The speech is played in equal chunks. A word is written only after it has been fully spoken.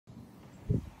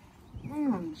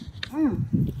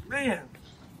Man,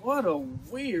 what a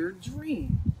weird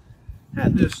dream. I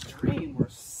had this dream where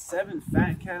 7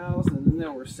 fat cows and then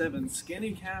there were 7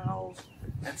 skinny cows,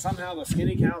 and somehow the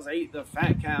skinny cows ate the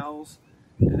fat cows.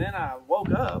 And then I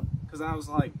woke up because I was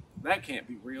like, that can't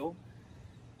be real.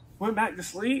 Went back to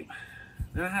sleep.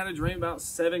 Then I had a dream about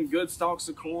 7 good stalks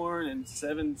of corn and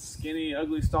 7 skinny,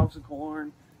 ugly stalks of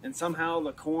corn, and somehow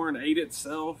the corn ate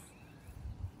itself.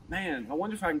 Man, I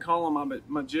wonder if I can call on my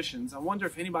magicians. I wonder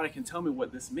if anybody can tell me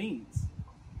what this means.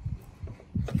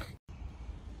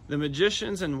 The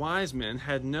magicians and wise men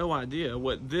had no idea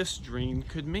what this dream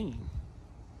could mean.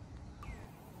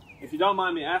 If you don't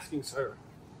mind me asking, sir,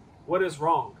 what is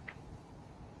wrong?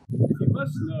 You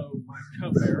must know, my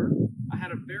cupbearer, I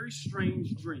had a very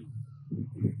strange dream.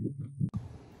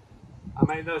 I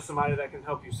may know somebody that can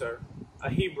help you, sir. A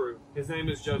Hebrew. His name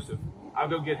is Joseph. I'll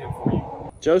go get him for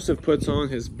you. Joseph puts on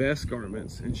his best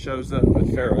garments and shows up at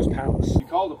Pharaoh's palace. You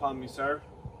called upon me, sir.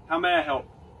 How may I help?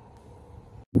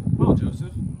 Well,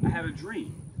 Joseph, I had a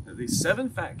dream that these 7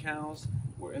 fat cows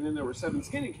and then there were 7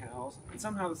 skinny cows, and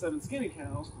somehow the 7 skinny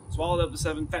cows swallowed up the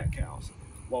 7 fat cows.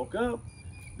 Woke up,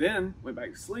 then went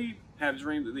back to sleep, had a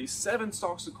dream that these 7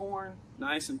 stalks of corn,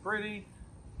 nice and pretty,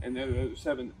 and then there were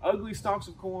 7 ugly stalks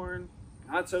of corn,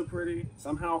 not so pretty.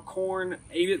 Somehow corn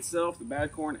ate itself, the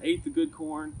bad corn ate the good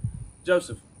corn.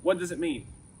 Joseph, what does it mean?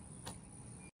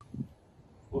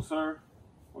 Well, sir,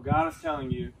 what God is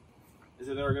telling you is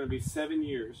that there are going to be 7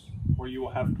 years where you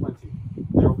will have plenty.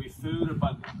 There will be food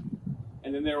abundant.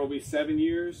 And then there will be 7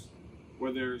 years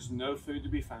where there's no food to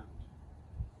be found.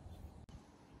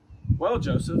 Well,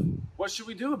 Joseph, what should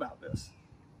we do about this?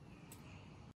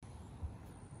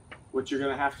 What you're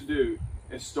going to have to do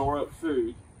is store up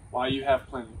food while you have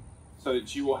plenty, so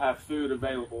that you will have food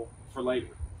available for later.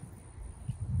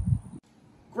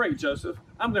 Great, Joseph.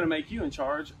 I'm going to make you in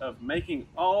charge of making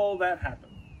all that happen.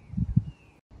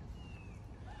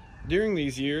 During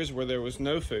these years where there was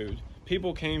no food,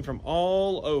 people came from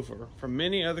all over, from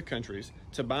many other countries,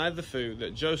 to buy the food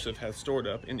that Joseph had stored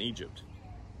up in Egypt.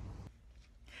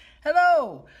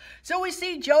 Hello. So we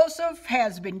see Joseph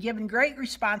has been given great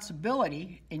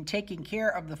responsibility in taking care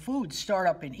of the food stored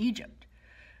up in Egypt.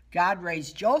 God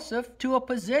raised Joseph to a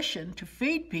position to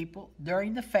feed people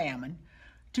during the famine,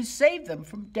 to save them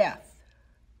from death.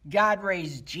 God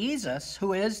raised Jesus,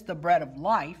 who is the bread of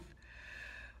life,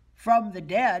 from the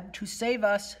dead to save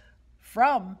us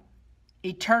from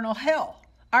eternal hell.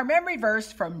 Our memory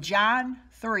verse from John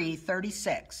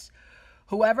 3:36.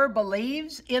 Whoever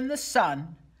believes in the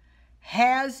Son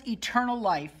has eternal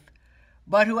life,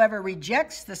 but whoever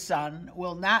rejects the Son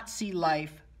will not see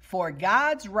life, for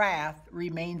God's wrath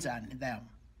remains on them.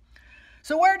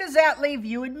 So where does that leave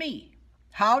you and me?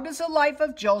 How does the life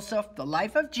of Joseph, the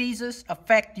life of Jesus,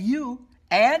 affect you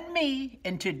and me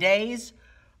in today's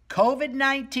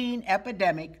COVID-19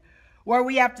 epidemic, where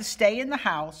we have to stay in the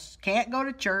house, can't go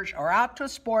to church or out to a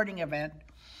sporting event?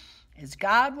 As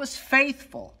God was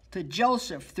faithful to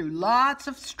Joseph through lots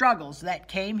of struggles that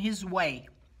came his way,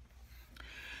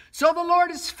 so the Lord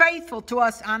is faithful to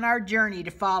us on our journey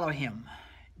to follow him.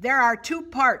 There are 2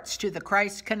 parts to the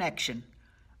Christ connection: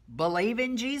 believe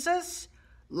in Jesus,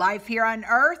 life here on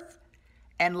earth,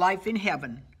 and life in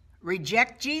heaven.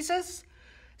 Reject Jesus,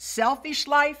 selfish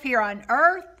life here on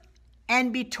earth,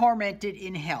 and be tormented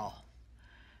in hell.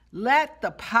 Let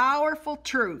the powerful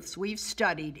truths we've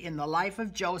studied in the life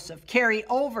of Joseph carry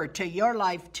over to your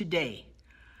life today.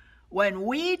 When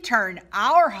we turn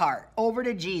our heart over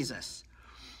to Jesus,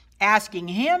 asking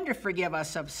him to forgive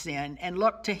us of sin and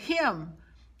look to him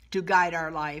to guide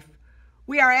our life,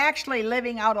 we are actually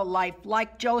living out a life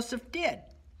like Joseph did.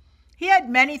 He had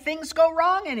many things go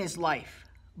wrong in his life,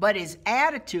 but his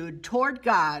attitude toward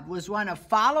God was one of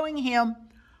following him,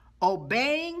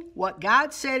 obeying what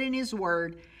God said in his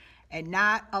word, and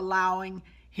not allowing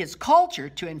his culture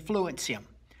to influence him.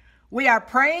 We are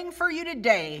praying for you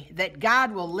today that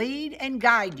God will lead and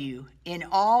guide you in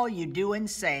all you do and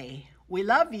say. We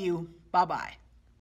love you. Bye-bye.